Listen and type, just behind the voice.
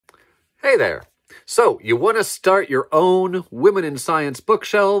Hey there. So, you want to start your own Women in Science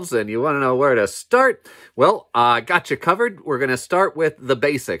bookshelves and you want to know where to start? Well, I got you covered. We're going to start with the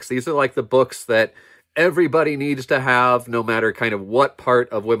basics. These are like the books that everybody needs to have, no matter kind of what part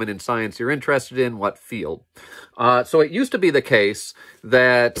of women in science you're interested in, what field. So it used to be the case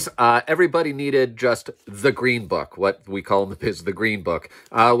that everybody needed just the Green Book, what we call is the Green Book,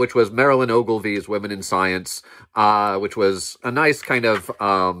 which was Marilyn Ogilvy's Women in Science, which was a nice kind of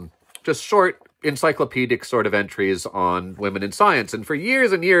just short encyclopedic sort of entries on women in science. And for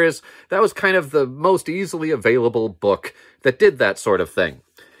years and years, that was kind of the most easily available book that did that sort of thing.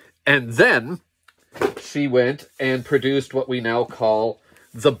 And then she went and produced what we now call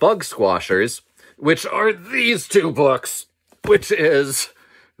the Bug Squashers, which are these two books, which is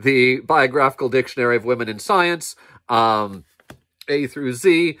the Biographical Dictionary of Women in Science, A through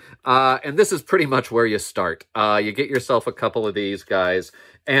Z, and this is pretty much where you start. You get yourself a couple of these guys,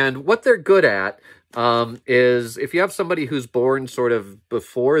 and what they're good at is if you have somebody who's born sort of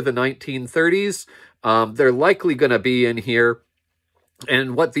before the 1930s, they're likely going to be in here.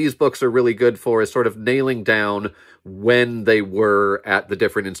 And what these books are really good for is sort of nailing down when they were at the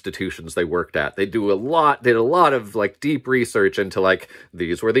different institutions they worked at. They did a lot of like deep research into like,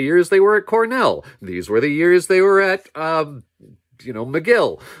 these were the years they were at Cornell. These were the years they were at,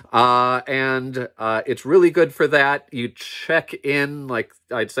 McGill. And it's really good for that. You check in, like,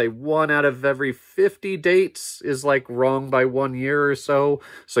 I'd say 1 out of every 50 dates is like wrong by 1 year or so.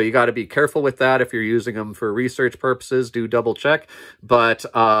 So you got to be careful with that. If you're using them for research purposes, do double check. But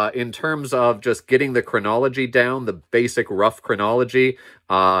in terms of just getting the chronology down, the basic rough chronology,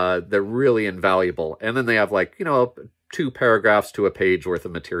 they're really invaluable. And then they have like, 2 paragraphs to a page worth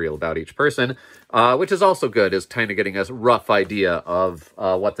of material about each person, which is also good, is kind of getting a rough idea of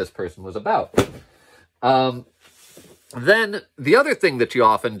what this person was about. Then the other thing that you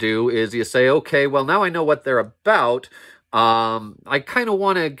often do is you say, okay, well, now I know what they're about. I kind of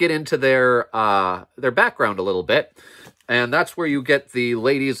want to get into their background a little bit. And that's where you get the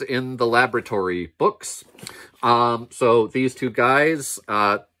Ladies in the Laboratory books. So these two guys,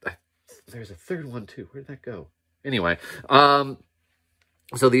 there's a third one too. Where'd that go? Anyway,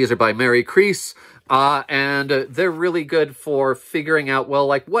 so these are by Mary Crease, and they're really good for figuring out, well,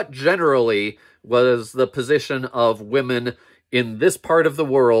 like what generally was the position of women in this part of the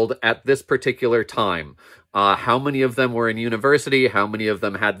world at this particular time. How many of them were in university? How many of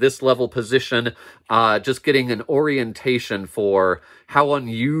them had this level position? Just getting an orientation for how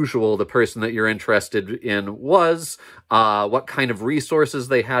unusual the person that you're interested in was, what kind of resources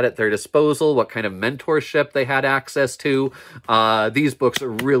they had at their disposal, what kind of mentorship they had access to. These books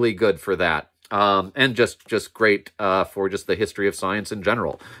are really good for that. And just great for just the history of science in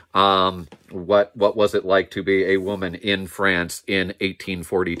general. What was it like to be a woman in France in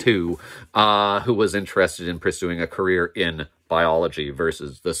 1842 who was interested in pursuing a career in biology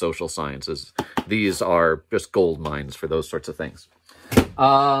versus the social sciences? These are just gold mines for those sorts of things.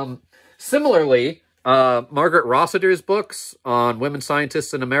 Similarly, Margaret Rossiter's books on women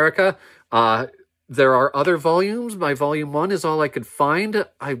scientists in America, there are other volumes. My volume 1 is all I could find.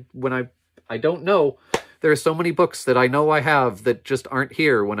 I don't know. There are so many books that I know I have that just aren't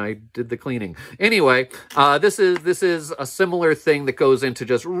here when I did the cleaning. Anyway, this is a similar thing that goes into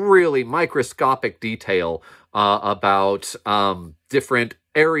just really microscopic detail about different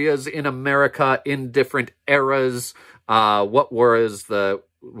areas in America in different eras. What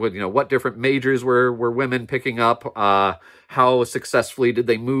different majors were women picking up? How successfully did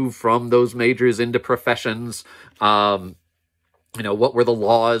they move from those majors into professions? What were the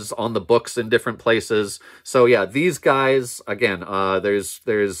laws on the books in different places? So yeah, these guys, again, there's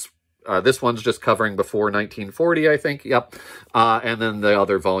this one's just covering before 1940, I think. Yep. And then the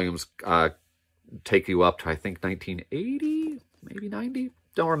other volumes take you up to, I think, 1980, maybe 90.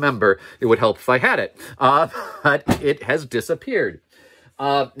 Don't remember. It would help if I had it. But it has disappeared.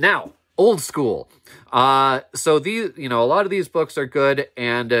 Now, old school. So these, a lot of these books are good,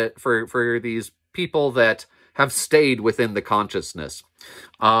 and for these people that have stayed within the consciousness.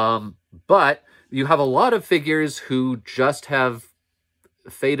 But you have a lot of figures who just have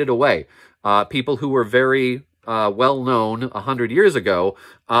faded away. People who were very well known 100 years ago,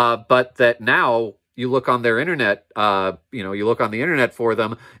 but that now you look on their internet, you look on the internet for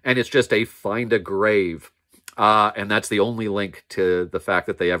them, and it's just a find a grave. And that's the only link to the fact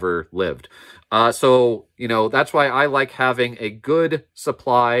that they ever lived. So, that's why I like having a good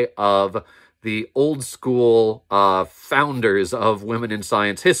supply of the old school founders of women in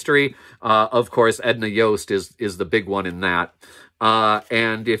science history. Of course, Edna Yost is the big one in that.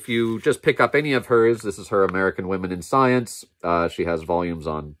 And if you just pick up any of hers, this is her American Women in Science. She has volumes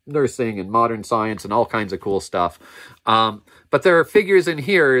on nursing and modern science and all kinds of cool stuff. But there are figures in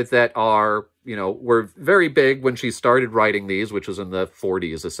here that are, were very big when she started writing these, which was in the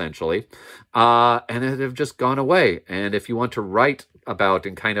 40s, essentially. And it have just gone away. And if you want to write about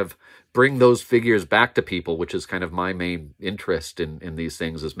and kind of bring those figures back to people, which is kind of my main interest in these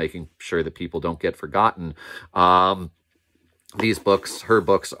things, is making sure that people don't get forgotten. These books, her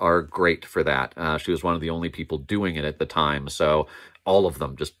books, are great for that. She was one of the only people doing it at the time, so all of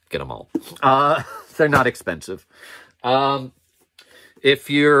them, just get them all. They're not expensive. If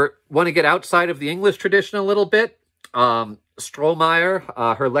you want to get outside of the English tradition a little bit,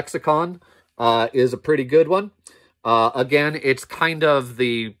 Strohmeyer, her lexicon, is a pretty good one. Again, it's kind of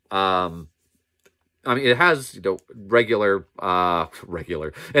the... it has, regular,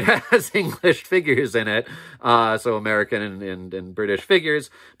 it has English figures in it, so American and British figures,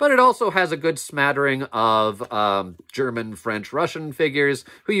 but it also has a good smattering of German, French, Russian figures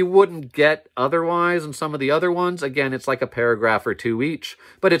who you wouldn't get otherwise in some of the other ones. Again, it's like a paragraph or two each,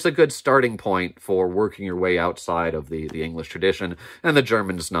 but it's a good starting point for working your way outside of the English tradition, and the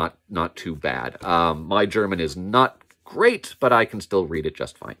German's not too bad. My German is not great, but I can still read it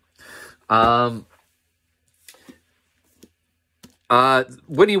just fine.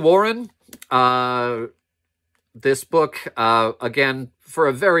 Winnie Warren, this book, again, for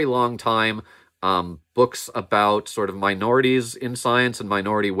a very long time, books about sort of minorities in science and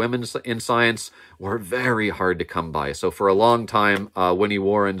minority women in science were very hard to come by. So for a long time, Winnie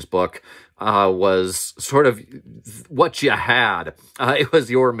Warren's book was sort of what you had. It was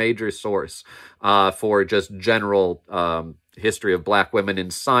your major source for just general history of Black women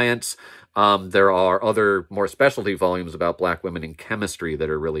in science. There are other more specialty volumes about Black women in chemistry that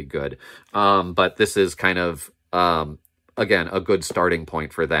are really good. But this is kind of, again, a good starting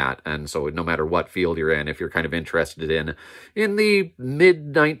point for that. And so no matter what field you're in, if you're kind of interested in the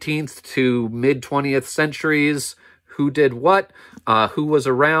mid-19th to mid-20th centuries, who did what, who was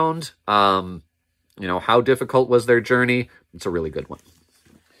around, how difficult was their journey, it's a really good one.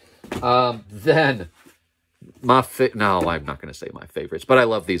 Then... no, I'm not going to say my favorites, but I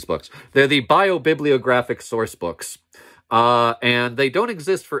love these books. They're the biobibliographic source books, and they don't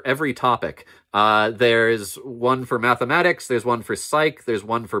exist for every topic. There's one for mathematics, there's one for psych, there's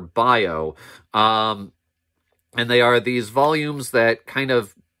one for bio, and they are these volumes that kind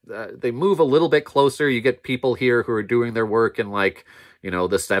of, they move a little bit closer. You get people here who are doing their work in, like, the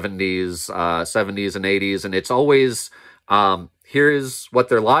 70s and 80s, and it's always, here's what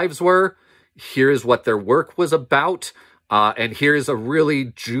their lives were, here's what their work was about, and here's a really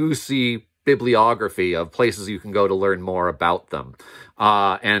juicy bibliography of places you can go to learn more about them.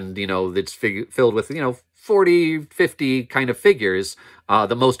 And, it's filled with, 40, 50 kind of figures,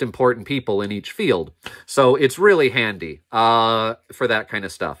 the most important people in each field. So it's really handy for that kind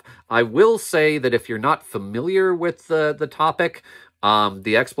of stuff. I will say that if you're not familiar with the topic,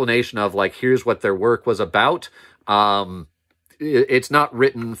 the explanation of, like, here's what their work was about, it's not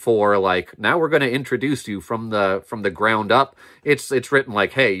written for, like, now we're going to introduce you from the ground up. It's written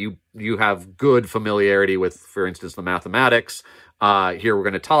like, hey, you have good familiarity with, for instance, the mathematics. Here we're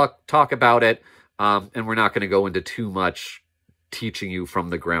going to talk about it, and we're not going to go into too much teaching you from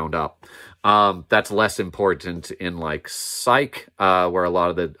the ground up. That's less important in, like, psych, where a lot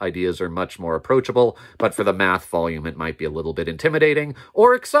of the ideas are much more approachable, but for the math volume, it might be a little bit intimidating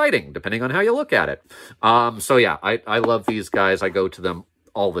or exciting, depending on how you look at it. So yeah, I love these guys. I go to them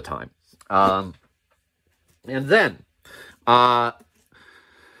all the time. And then,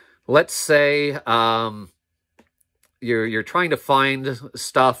 let's say, you're trying to find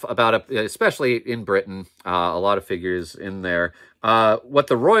stuff about, especially in Britain, a lot of figures in there. What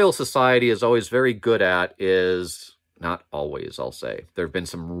the Royal Society is always very good at is, not always, I'll say. There have been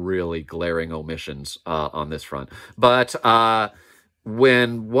some really glaring omissions on this front. But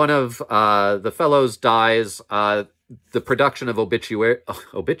when one of the fellows dies, the production of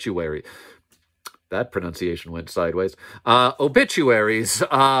obituary, that pronunciation went sideways. Obituaries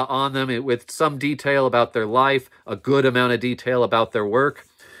on them with some detail about their life, a good amount of detail about their work.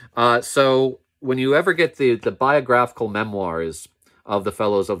 So when you ever get the biographical memoirs of the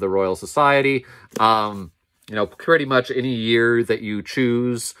Fellows of the Royal Society, pretty much any year that you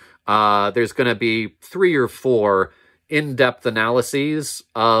choose, there's going to be 3 or 4 in-depth analyses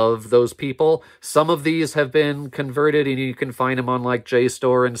of those people. Some of these have been converted, and you can find them on, like,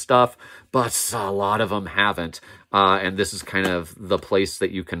 JSTOR and stuff, but a lot of them haven't, and this is kind of the place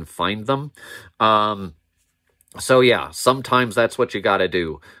that you can find them. So yeah, sometimes that's what you got to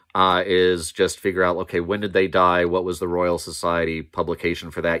do. is just figure out, okay, when did they die? What was the Royal Society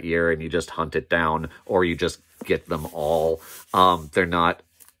publication for that year? And you just hunt it down, or you just get them all. They're not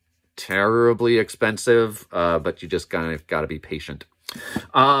terribly expensive, but you just kind of got to be patient.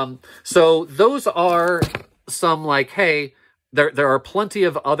 So those are some, like, hey, there are plenty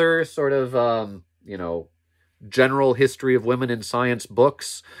of other sort of, you know, general history of women in science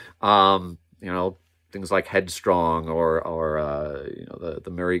books, you know, things like Headstrong or you know, the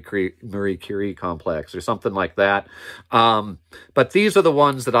Marie Curie complex or something like that. But these are the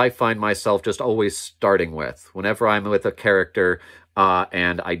ones that I find myself just always starting with whenever I'm with a character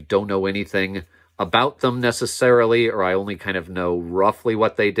and I don't know anything about them necessarily, or I only kind of know roughly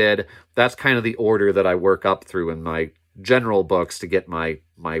what they did. That's kind of the order that I work up through in my general books to get my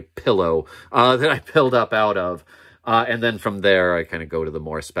pillow that I build up out of. And then from there, I kind of go to the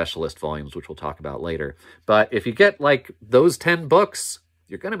more specialist volumes, which we'll talk about later. But if you get like those 10 books,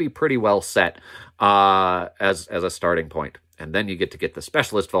 you're going to be pretty well set as a starting point. And then you get to get the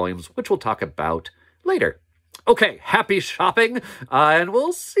specialist volumes, which we'll talk about later. Okay, happy shopping, and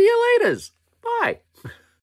we'll see you later. Bye.